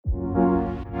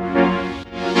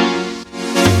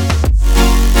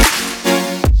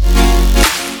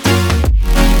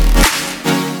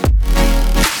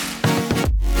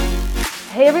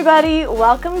everybody.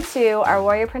 Welcome to our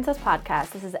Warrior Princess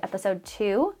podcast. This is episode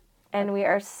 2, and we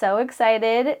are so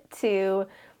excited to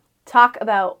talk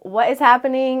about what is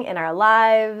happening in our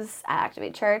lives at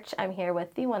Activate Church. I'm here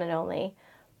with the one and only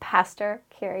Pastor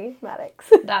Carrie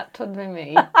Maddox. That would be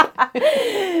me.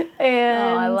 And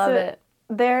I love it.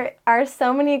 There are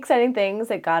so many exciting things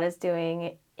that God is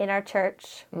doing in our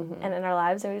church and in our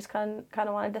lives, and we just kind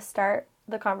of wanted to start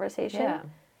the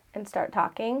conversation and start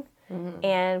talking.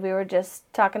 And we were just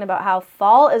talking about how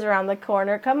fall is around the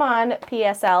corner. Come on,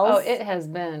 PSLs. Oh, it has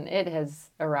been. It has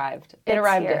arrived. It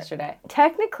arrived yesterday.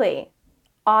 Technically,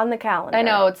 on the calendar. I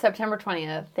know, it's September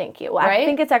 20th. Thank you. Well, right? I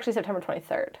think it's actually September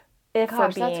 23rd.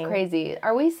 Gosh, that's crazy.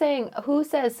 Are we saying, who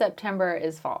says September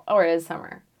is fall or is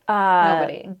summer?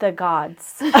 Nobody. The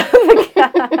gods.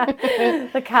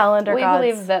 The calendar gods. We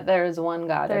believe that there is one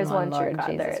God. There is one Lord true God.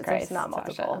 Jesus Christ. There's not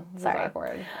multiple. Sasha. Sorry. This is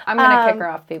awkward. I'm going to kick her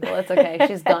off, people. It's okay.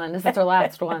 She's gone. This is her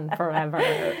last one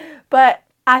forever. But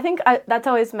I think that's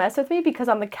always messed with me because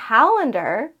on the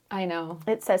calendar, I know,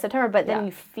 it says September, but then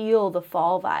you feel the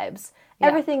fall vibes. Yeah.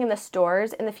 Everything in the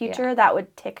stores in the future, that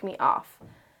would tick me off.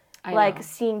 Like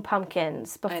seeing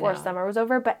pumpkins before summer was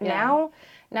over, but now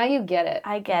you get it.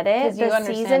 I get it. The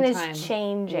season is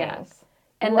changing. Yes.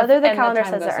 And whether the calendar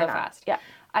says it or not. Fast. Yeah.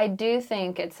 I do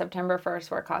think it's September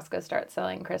 1st where Costco starts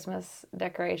selling Christmas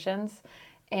decorations.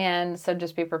 And so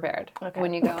just be prepared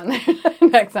when you go in there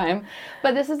next time.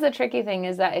 But this is the tricky thing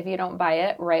is that if you don't buy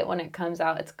it right when it comes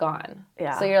out, it's gone.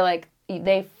 Yeah. So you're like,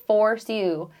 they force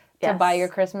you to buy your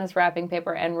Christmas wrapping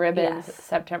paper and ribbons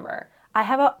September. I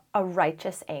have a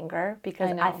righteous anger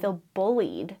because I feel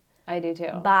bullied. I do too.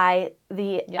 By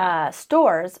the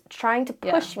stores trying to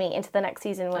push me into the next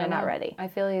season when I'm not ready. I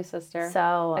feel you, sister.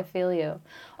 So I feel you.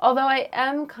 Although I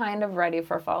am kind of ready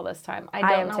for fall this time. I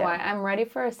don't know why. I'm ready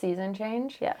for a season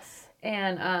change. Yes.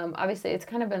 And obviously it's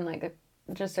kind of been like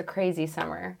just a crazy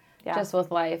summer. Just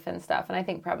with life and stuff. And I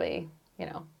think probably,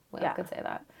 I could say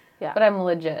that. Yeah. But I'm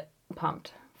legit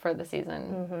pumped for the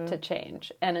season to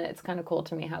change. And it's kind of cool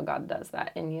to me how God does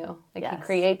that in you. Like he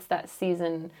creates that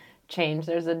season change.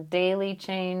 There's a daily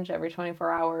change every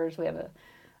 24 hours. We have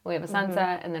a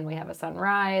sunset and then we have a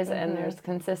sunrise and there's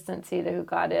consistency to who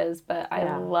God is. But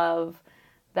I love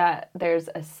that there's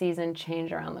a season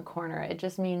change around the corner. It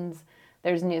just means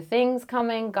there's new things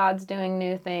coming. God's doing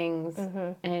new things.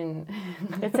 And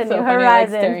it's a new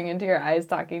horizon. Like staring into your eyes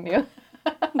talking to you.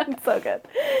 It's so good.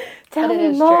 Tell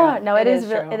me more. True. No, it is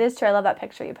true. It is true. I love that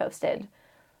picture you posted.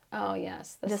 Oh,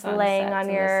 yes. Just laying on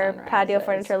your patio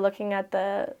furniture looking at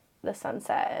the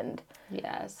sunset and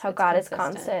how God is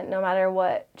constant. No matter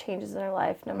what changes in our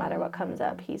life, no matter what comes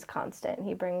up, he's constant.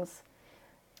 He brings,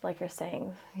 like you're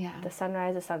saying, the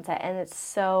sunrise, the sunset. And it's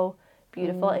so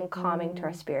beautiful and calming to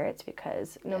our spirits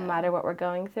because no matter what we're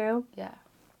going through,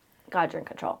 God's in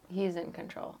control. He's in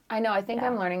control. I know. I think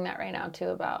I'm learning that right now, too,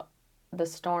 about the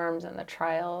storms and the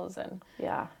trials and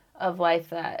of life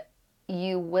that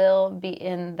you will be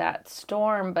in that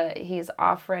storm, but he's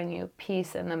offering you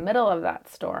peace in the middle of that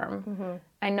storm.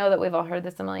 I know that we've all heard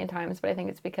this a million times, but I think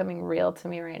it's becoming real to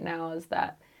me right now is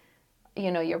that,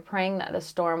 you're praying that the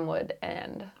storm would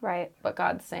end. Right. But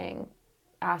God's saying,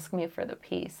 ask me for the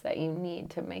peace that you need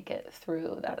to make it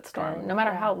through that storm, no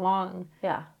matter how long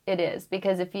it is.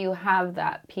 Because if you have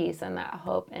that peace and that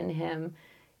hope in him,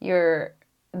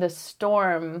 the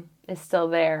storm is still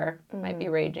there, might be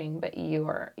raging, but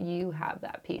you have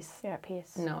that peace. Yeah,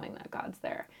 peace. Knowing that God's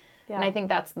there. Yeah. And I think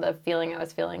that's the feeling I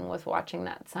was feeling with watching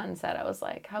that sunset. I was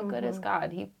like, how good is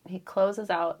God? He closes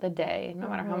out the day, no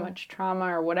matter how much trauma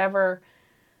or whatever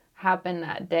happened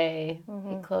that day,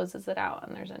 he closes it out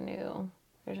and there's a new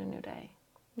day.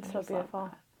 It's so beautiful.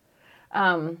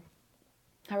 How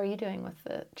are you doing with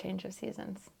the change of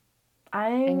seasons?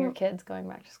 And your kids going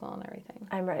back to school and everything?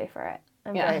 I'm ready for it.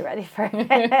 I'm very ready for it. When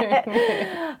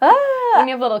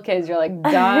you have little kids, you're like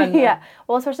done.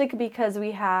 Well, especially because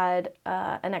we had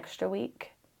an extra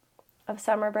week of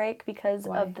summer break because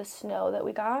of the snow that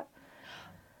we got.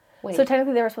 Wait. So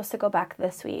technically they were supposed to go back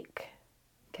this week.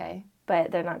 Okay.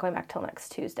 But they're not going back till next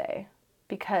Tuesday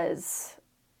because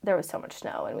there was so much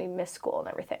snow and we missed school and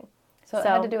everything. So it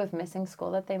had to do with missing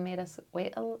school that they made us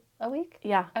wait a week?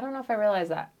 Yeah. I don't know if I realized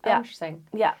that. Yeah. Interesting.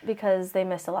 Yeah, because they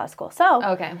missed a lot of school. So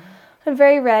okay. I'm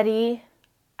very ready.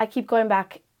 I keep going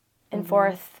back and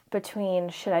forth between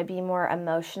should I be more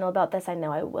emotional about this? I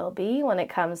know I will be when it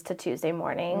comes to Tuesday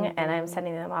morning, and I'm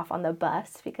sending them off on the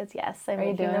bus because, yes, I'm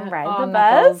making them ride the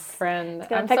bus. Friend.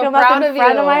 I'm so proud of you.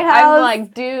 Of my house. I'm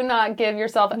like, do not give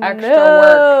yourself extra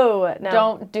work. No.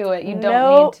 Don't do it. You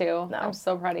don't need to. No. I'm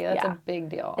so proud of you. That's a big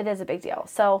deal. It is a big deal.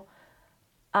 So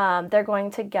They're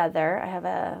going together. I have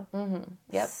a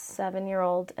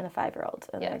 7-year-old and a 5-year-old,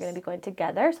 and they're going to be going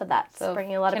together. So that's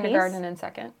bringing a lot of peace. Kindergarten in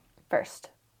second. First.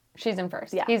 She's in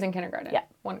first. Yeah. He's in kindergarten. Yeah.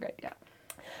 1 grade. Yeah.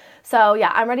 So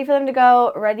yeah, I'm ready for them to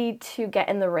go. Ready to get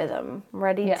in the rhythm.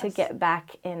 Ready to get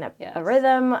back in a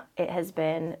rhythm. It has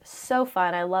been so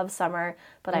fun. I love summer,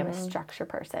 but I'm a structure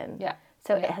person. Yeah.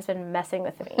 So it has been messing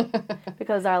with me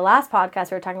because our last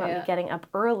podcast we were talking about me getting up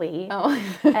early,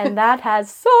 and that has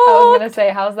sucked. I was gonna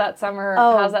say, how's that summer?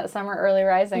 How's that summer early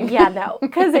rising? Yeah, no,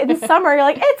 because in summer you're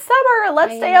like, it's summer,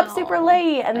 let's stay up super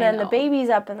late, and then the baby's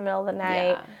up in the middle of the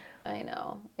night. Yeah. I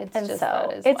know.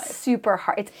 It's super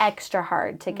hard. It's extra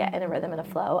hard to get in a rhythm and a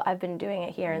flow. I've been doing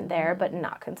it here and there, but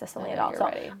not consistently at all.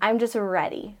 So I'm just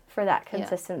ready for that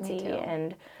consistency. Me too.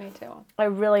 And me too. I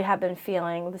really have been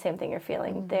feeling the same thing you're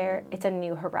feeling there. It's a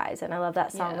new horizon. I love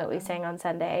that song that we sang on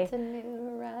Sunday. It's a new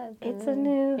horizon. It's a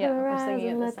new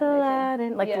horizon. Let the light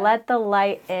in. Let the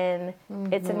light in.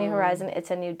 It's a new horizon.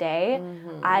 It's a new day.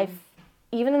 I've,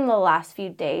 even in the last few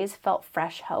days, felt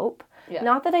fresh hope. Yeah.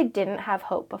 Not that I didn't have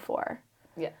hope before.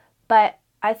 Yeah. But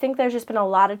I think there's just been a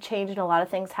lot of change and a lot of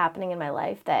things happening in my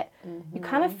life that you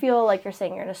kind of feel like you're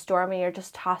saying you're in a storm and you're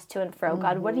just tossed to and fro.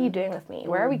 God, what are you doing with me?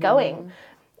 Where are we going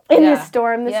in this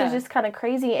storm? This is just kind of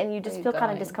crazy, and you just feel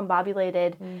kind of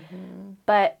discombobulated.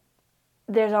 But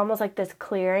there's almost like this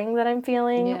clearing that I'm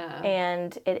feeling,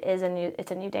 and it's a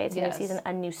new day. It's a new season,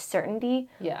 a new certainty.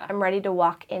 Yeah. I'm ready to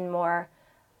walk in more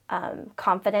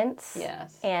confidence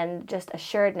and just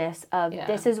assuredness of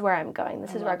this is where I'm going.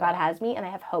 This is where God has me, and I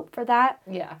have hope for that.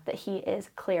 Yeah. That He is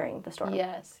clearing the storm.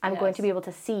 Yes. I'm going to be able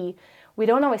to see. We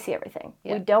don't always see everything.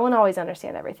 Yeah. We don't always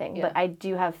understand everything, but I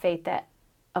do have faith that,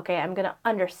 okay, I'm going to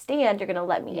understand. You're going to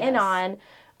let me in on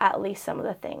at least some of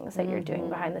the things that you're doing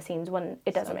behind the scenes when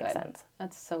it doesn't make sense.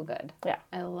 That's so good. Yeah.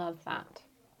 I love that.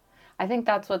 I think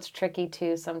that's what's tricky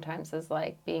too sometimes is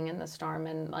like being in the storm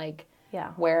and like,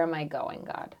 where am I going,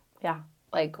 God? Yeah.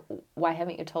 Like, why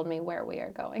haven't you told me where we are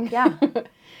going? Yeah.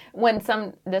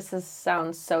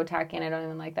 Sounds so tacky, and I don't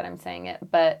even like that I'm saying it,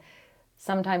 but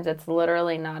sometimes it's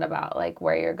literally not about like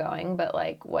where you're going, but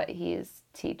like what He's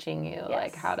teaching you,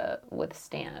 like how to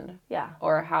withstand. Yeah.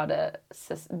 Or how to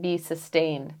be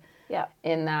sustained. Yeah.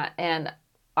 In that. And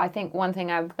I think one thing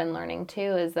I've been learning too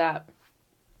is that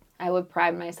I would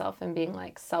pride myself in being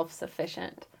like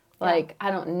self-sufficient. Like, I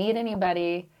don't need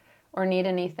anybody or need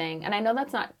anything. And I know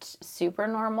that's not super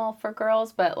normal for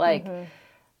girls, but like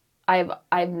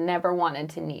I've never wanted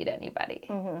to need anybody.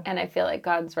 And I feel like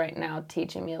God's right now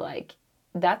teaching me like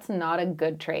that's not a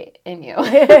good trait in you. Cuz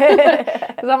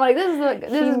I'm like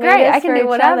this is great. I can do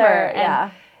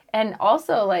whatever. And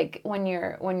also like when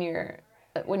you're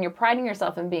priding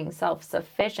yourself in being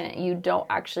self-sufficient, you don't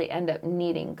actually end up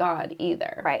needing God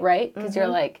either. Right? Because you're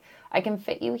like, I can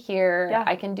fit you here. Yeah.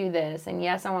 I can do this. And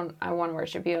yes, I want to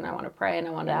worship you and I want to pray and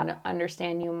I want to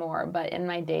understand you more. But in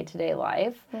my day-to-day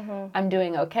life, I'm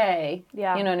doing okay.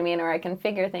 Yeah. You know what I mean? Or I can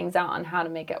figure things out on how to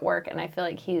make it work. And I feel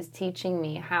like He's teaching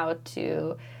me how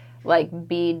to like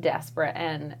be desperate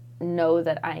and know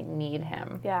that I need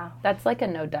Him. Yeah. That's like a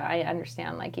no duh. I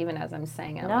understand like even as I'm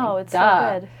saying it. No, like, it's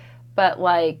duh. So good. But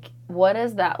like, what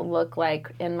does that look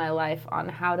like in my life on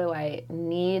how do I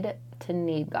need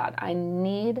God? I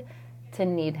need to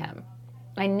need Him.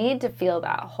 I need to feel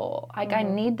that hole. Like I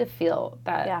need to feel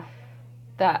that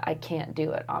that I can't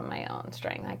do it on my own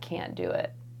strength. I can't do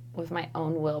it with my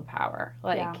own willpower.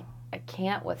 Like I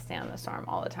can't withstand the storm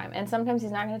all the time. And sometimes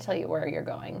He's not going to tell you where you're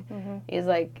going. He's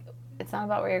like, it's not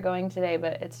about where you're going today,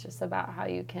 but it's just about how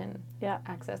you can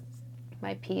access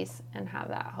my peace and have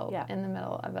that hope in the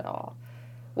middle of it all.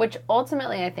 Which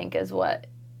ultimately I think is what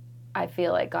I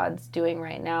feel like God's doing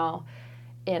right now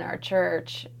in our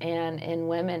church and in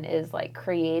women is like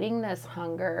creating this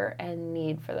hunger and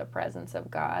need for the presence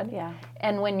of God. Yeah.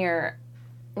 And when you're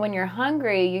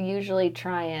hungry, you usually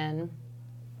try and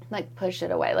like push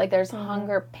it away. Like there's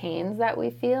hunger pains that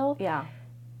we feel. Yeah.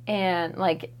 And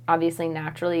like obviously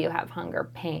naturally you have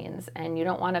hunger pains and you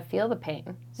don't want to feel the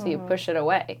pain. So you push it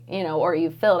away, or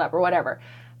you fill it up or whatever.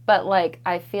 But like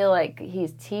I feel like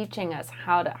He's teaching us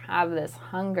how to have this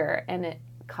hunger, and it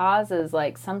causes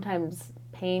like sometimes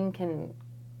pain can,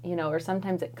 or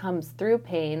sometimes it comes through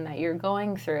pain that you're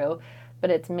going through, but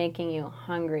it's making you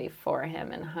hungry for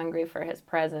Him and hungry for His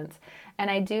presence. And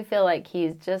I do feel like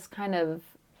He's just kind of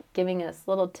giving us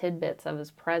little tidbits of His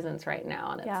presence right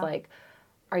now. And it's like,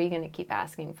 are you going to keep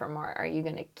asking for more? Are you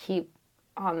going to keep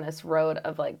on this road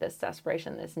of like this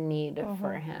desperation, this need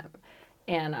for Him?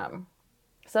 And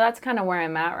so that's kind of where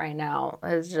I'm at right now,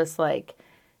 is just like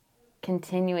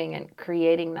continuing and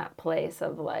creating that place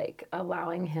of like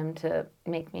allowing him to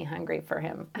make me hungry for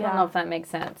him. I don't know if that makes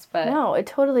sense, but no, it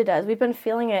totally does. We've been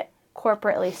feeling it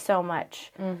corporately so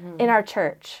much in our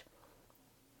church.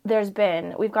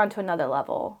 We've gone to another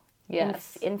level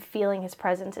in feeling his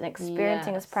presence and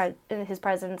experiencing his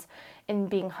presence and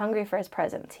being hungry for his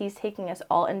presence. He's taking us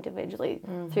all individually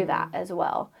through that as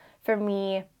well. For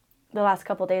me, the last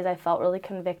couple of days, I felt really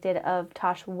convicted of,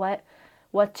 Tosh,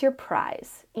 what's your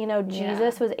prize? You know,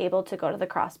 Jesus was able to go to the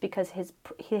cross because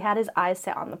he had his eyes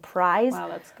set on the prize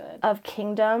of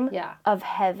kingdom, of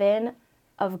heaven,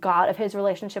 of God, of his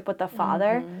relationship with the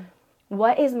Father.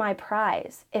 What is my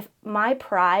prize? If my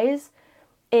prize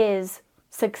is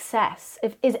success,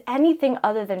 is anything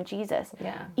other than Jesus,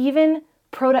 even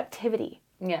productivity.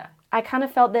 I kind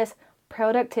of felt this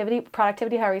productivity,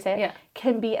 however you say it,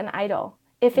 can be an idol.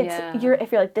 If it's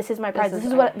if you're like, this is my prize, this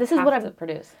is what I'm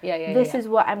produce. This is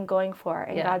what I'm going for,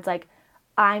 and God's like,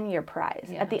 I'm your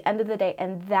prize at the end of the day,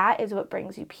 and that is what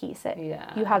brings you peace.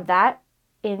 You have that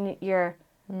in your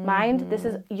mind.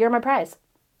 You're my prize.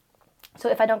 So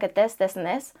if I don't get this, this, and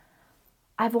this,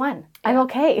 I've won. I'm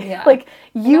okay. Like,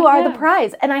 you are the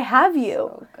prize, and I have you.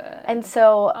 So good. And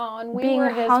so, and we were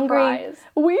his hungry, prize.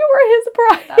 We were his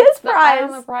prize. His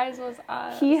prize. The prize was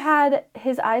us. He had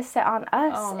his eyes set on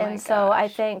us. Oh and so I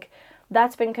think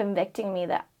that's been convicting me,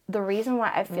 that the reason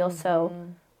why I feel so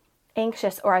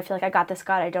anxious, or I feel like I got this,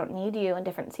 God, I don't need you in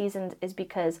different seasons, is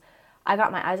because I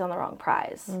got my eyes on the wrong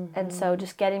prize. And so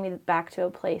just getting me back to a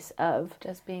place of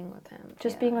just being with him.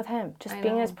 Being with him.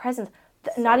 Being in his presence.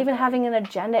 Not even having an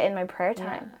agenda in my prayer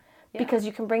time. Because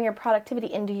you can bring your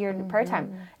productivity into your prayer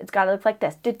time. It's got to look like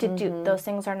this. Those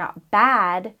things are not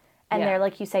bad. And they're,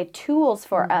 like you say, tools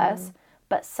for us.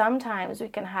 But sometimes we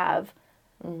can have,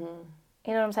 you know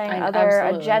what I'm saying, other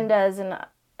agendas. And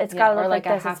it's got to look like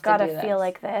this. It's got to feel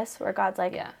like this. Where God's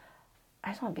like, I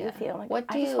just want to be with you. I'm like,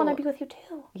 I just want to be with you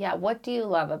too. Yeah, what do you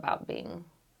love about being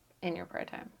in your prayer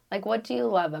time? Like, what do you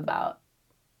love about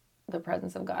the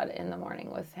presence of God in the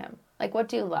morning with him? Like, what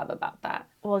do you love about that?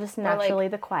 Well, just naturally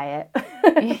the quiet.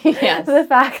 Yes. The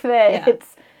fact that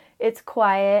it's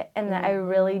quiet, and that I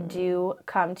really do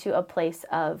come to a place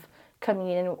of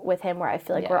communion with him where I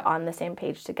feel like we're on the same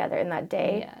page together in that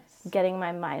day. Getting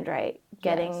my mind right,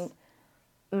 getting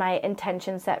my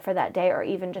intention set for that day, or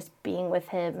even just being with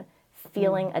him,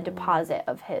 feeling a deposit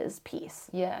of his peace.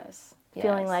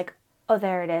 Feeling like, oh,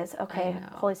 there it is. Okay,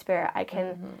 Holy Spirit, I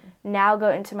can now go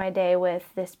into my day with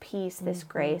this peace, this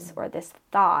grace, or this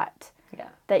thought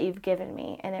that you've given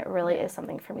me. And it really is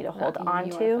something for me to hold on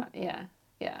to.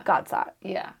 God's thought.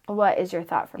 What is your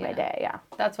thought for my day?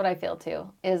 That's what I feel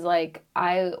too. Is like,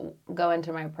 I go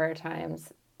into my prayer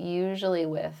times usually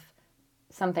with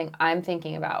something I'm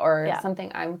thinking about, or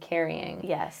something I'm carrying.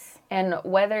 And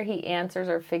whether he answers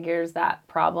or figures that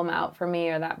problem out for me,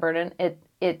 or that burden, I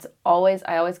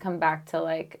always come back to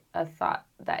like a thought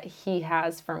that he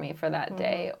has for me for that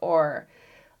day. Or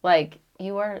like,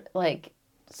 you are like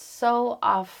so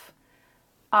off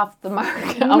the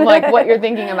mark of like what you're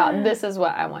thinking about. This is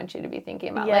what I want you to be thinking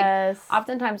about. Like,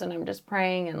 oftentimes when I'm just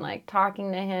praying and like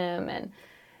talking to him, and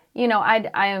you know,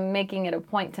 I am making it a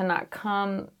point to not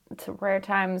come to prayer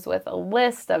times with a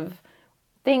list of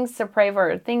things to pray for,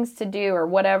 or things to do, or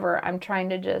whatever. I'm trying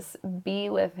to just be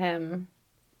with him.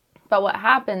 But what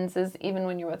happens is, even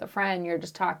when you're with a friend, you're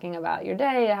just talking about your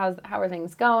day, how are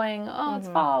things going? Oh, it's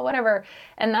fall, whatever.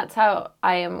 And that's how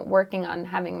I am working on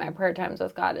having my prayer times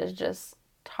with God, is just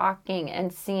talking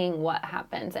and seeing what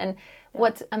happens. And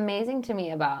what's amazing to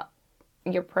me about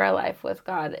your prayer life with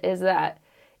God is that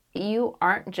you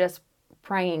aren't just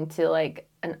praying to like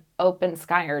an open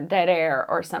sky or dead air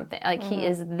or something. Like, he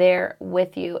is there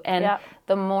with you. And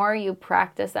the more you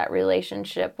practice that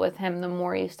relationship with him, the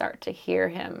more you start to hear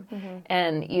him.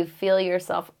 And you feel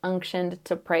yourself unctioned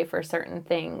to pray for certain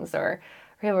things, or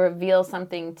he'll reveal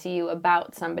something to you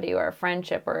about somebody, or a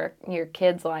friendship, or your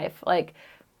kid's life. Like,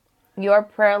 your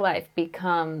prayer life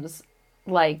becomes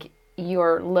like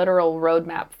your literal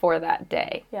roadmap for that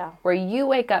day. Where you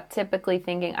wake up typically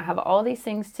thinking, I have all these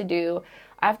things to do.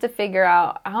 I have to figure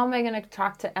out, how am I going to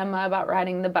talk to Emma about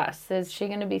riding the bus? Is she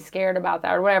going to be scared about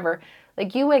that, or whatever?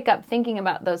 Like, you wake up thinking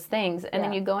about those things, and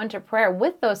then you go into prayer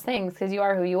with those things, because you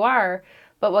are who you are.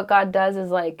 But what God does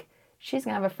is like, she's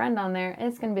going to have a friend on there, and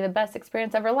it's going to be the best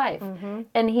experience of her life.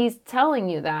 And he's telling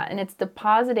you that, and it's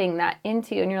depositing that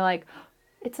into you. And you're like,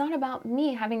 it's not about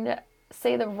me having to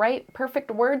say the right perfect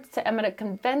words to Emma to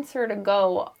convince her to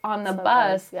go on the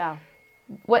bus.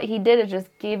 What he did is just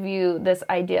give you this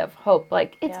idea of hope.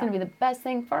 Like, it's going to be the best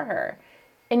thing for her.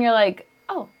 And you're like,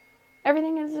 oh,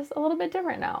 everything is just a little bit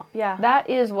different now. That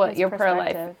is what your prayer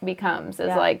life becomes. Is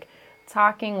like,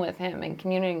 talking with him and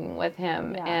communing with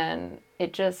him, and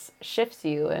it just shifts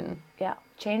you and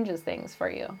changes things for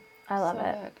you. I love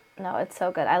it. Good. No, it's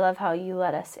so good. I love how you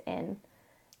let us in.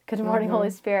 Good morning, Holy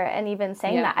Spirit. And even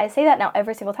saying that. I say that now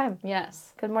every single time.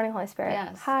 Yes. Good morning, Holy Spirit.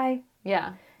 Yes. Hi.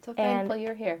 Yeah. So thankful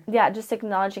you're here. Yeah, just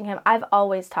acknowledging him. I've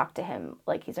always talked to him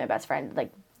like he's my best friend,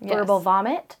 like verbal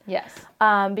vomit. Yes.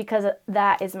 Because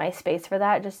that is my space for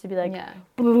that, just to be like. Yeah.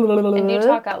 And do you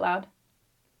talk out loud?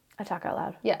 I talk out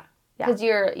loud. Yeah. Because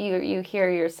you hear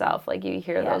yourself, like you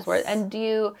hear those words. And do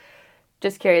you,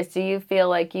 just curious, do you feel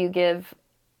like you give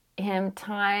him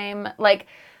time? Like,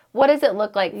 what does it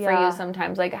look like for you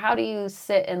sometimes? Like, how do you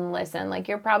sit and listen? Like,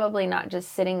 you're probably not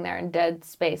just sitting there in dead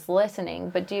space listening,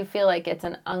 but do you feel like it's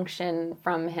an unction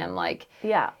from him? Like,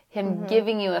 him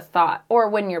giving you a thought? Or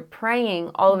when you're praying,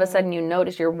 all of a sudden you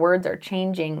notice your words are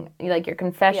changing. Like, your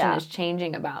confession is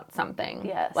changing about something.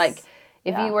 Yes. Like,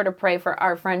 if you were to pray for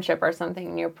our friendship or something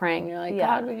and you're praying, you're like,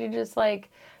 God, would you just, like,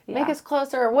 make us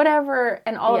closer or whatever?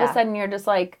 And all of a sudden you're just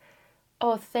like,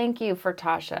 oh, thank you for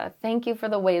Tasha. Thank you for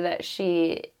the way that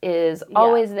she is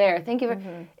always there. Thank you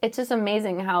for... It's just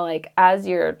amazing how, like, as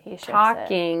you're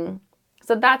talking...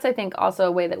 So that's, I think, also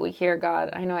a way that we hear God.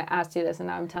 I know I asked you this and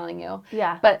now I'm telling you.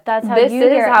 Yeah. But that's how this you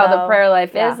is hear it, how though. the prayer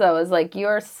life is, though, is like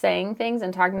you're saying things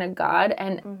and talking to God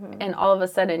and all of a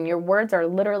sudden your words are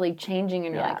literally changing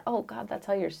and you're like, oh, God, that's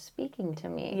how you're speaking to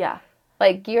me. Yeah.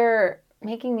 Like, you're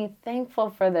making me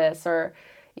thankful for this, or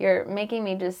you're making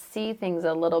me just see things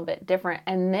a little bit different.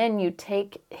 And then you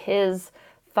take his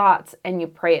thoughts and you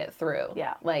pray it through.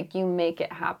 Yeah. Like, you make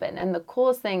it happen. And the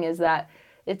coolest thing is that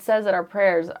it says that our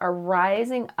prayers are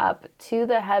rising up to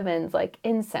the heavens like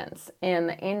incense, and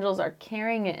the angels are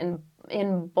carrying it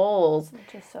in bowls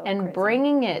and crazy.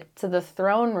 Bringing it to the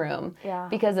throne room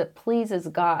because it pleases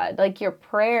God. Like, your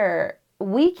prayer,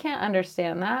 we can't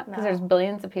understand that because there's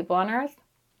billions of people on earth.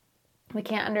 We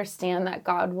can't understand that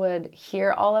God would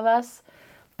hear all of us,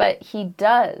 but he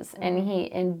does, and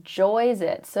he enjoys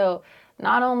it. So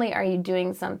not only are you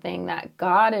doing something that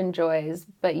God enjoys,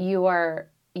 but you are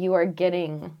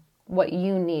getting what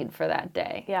you need for that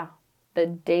day. Yeah. The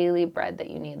daily bread that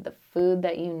you need, the food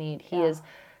that you need. He is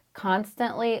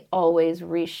constantly always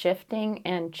reshifting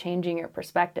and changing your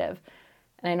perspective.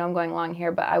 And I know I'm going long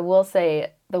here, but I will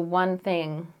say the one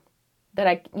thing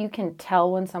that you can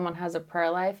tell when someone has a prayer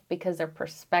life, because their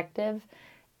perspective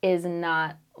is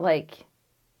not like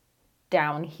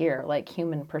down here, like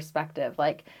human perspective.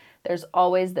 Like, there's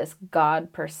always this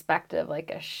God perspective, like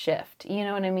a shift. You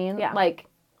know what I mean? Yeah. Like,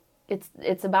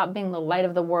 it's about being the light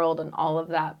of the world and all of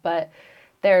that. But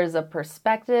there's a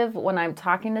perspective when I'm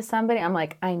talking to somebody, I'm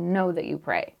like, I know that you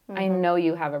pray. I know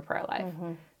you have a prayer life.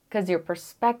 Because your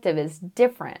perspective is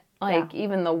different. Like,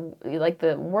 even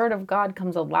the word of God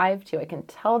comes alive to you. I can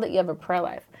tell that you have a prayer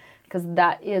life because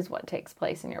that is what takes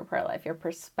place in your prayer life. Your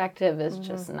perspective is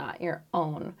just not your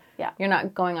own. Yeah. You're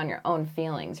not going on your own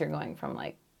feelings. You're going from,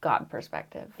 like, God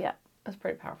perspective. Yeah. That's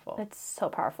pretty powerful. It's so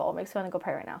powerful. It makes me want to go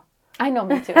pray right now. I know,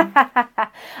 me too.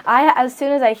 As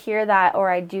soon as I hear that, or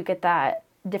I do get that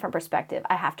different perspective,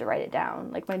 I have to write it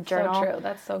down. Like, my journal. So true.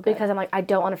 That's so good. Because I'm like, I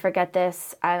don't want to forget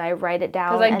this, and I write it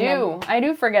down. Because I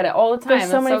do forget it all the time.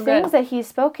 There's so many things that he's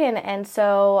spoken, and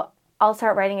so I'll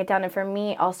start writing it down, and for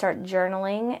me, I'll start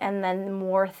journaling, and then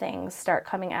more things start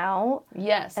coming out.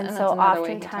 Yes, and so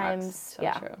oftentimes,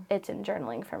 it's in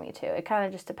journaling for me too. It kind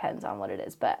of just depends on what it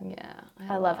is, but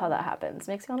I love how that happens.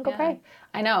 Makes me want to go pray.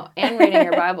 I know, and reading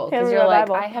your Bible, because you're like,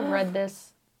 I have read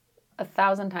this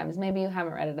 1,000 times. Maybe you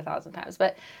haven't read it 1,000 times,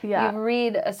 but you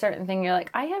read a certain thing, you're like,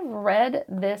 I have read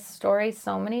this story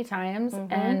so many times,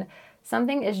 and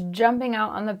something is jumping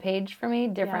out on the page for me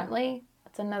differently. Yeah.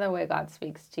 It's another way God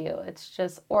speaks to you. It's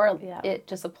just, it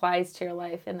just applies to your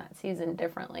life in that season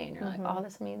differently. And you're like, oh,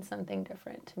 this means something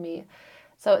different to me.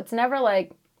 So it's never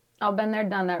like, oh, been there,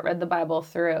 done that, read the Bible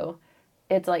through.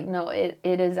 It's like, no, it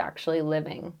is actually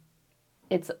living.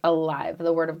 It's alive.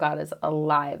 The Word of God is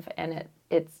alive, and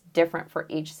it's different for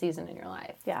each season in your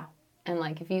life. Yeah. And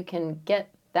like, if you can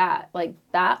get that, like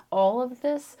that, all of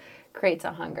this creates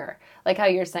a hunger. Like how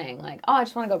you're saying, like, oh, I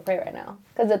just want to go pray right now.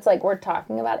 Because it's like we're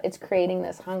talking about, it's creating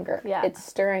this hunger. Yeah. It's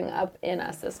stirring up in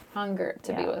us this hunger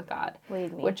to be with God.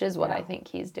 Lead me. Which is what I think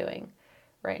he's doing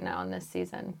right now in this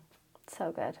season.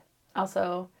 So good.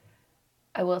 Also,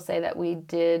 I will say that we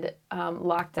did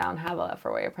lock down Havilah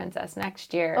for Warrior Princess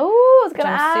next year. Oh, I was going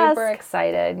to ask. I'm super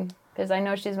excited because I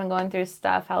know she's been going through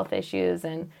stuff, health issues,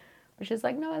 and she's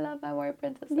like, no, I love my Warrior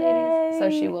Princess ladies. Yay. So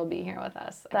she will be here with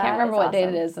us. I can't remember what date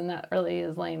it is, and that really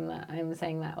is lame that I'm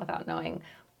saying that without knowing.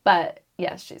 But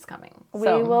yes, she's coming. We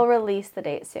will release the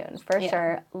date soon, for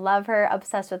sure. Love her,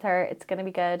 obsessed with her. It's going to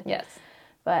be good. Yes.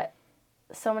 But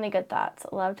so many good thoughts.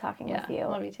 Love talking with you.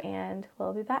 Love you too. And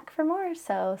we'll be back for more,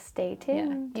 so stay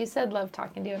tuned. Yeah. You said love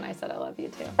talking to you, and I said I love you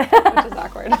too, which is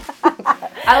awkward.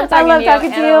 I love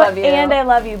talking to you, and I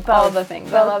love you both. All the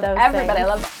things. I love everybody. Things. I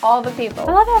love all the people.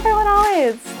 I love everyone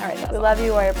always. All right, we love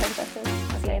you, Warrior Princesses.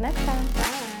 See you next time. Bye.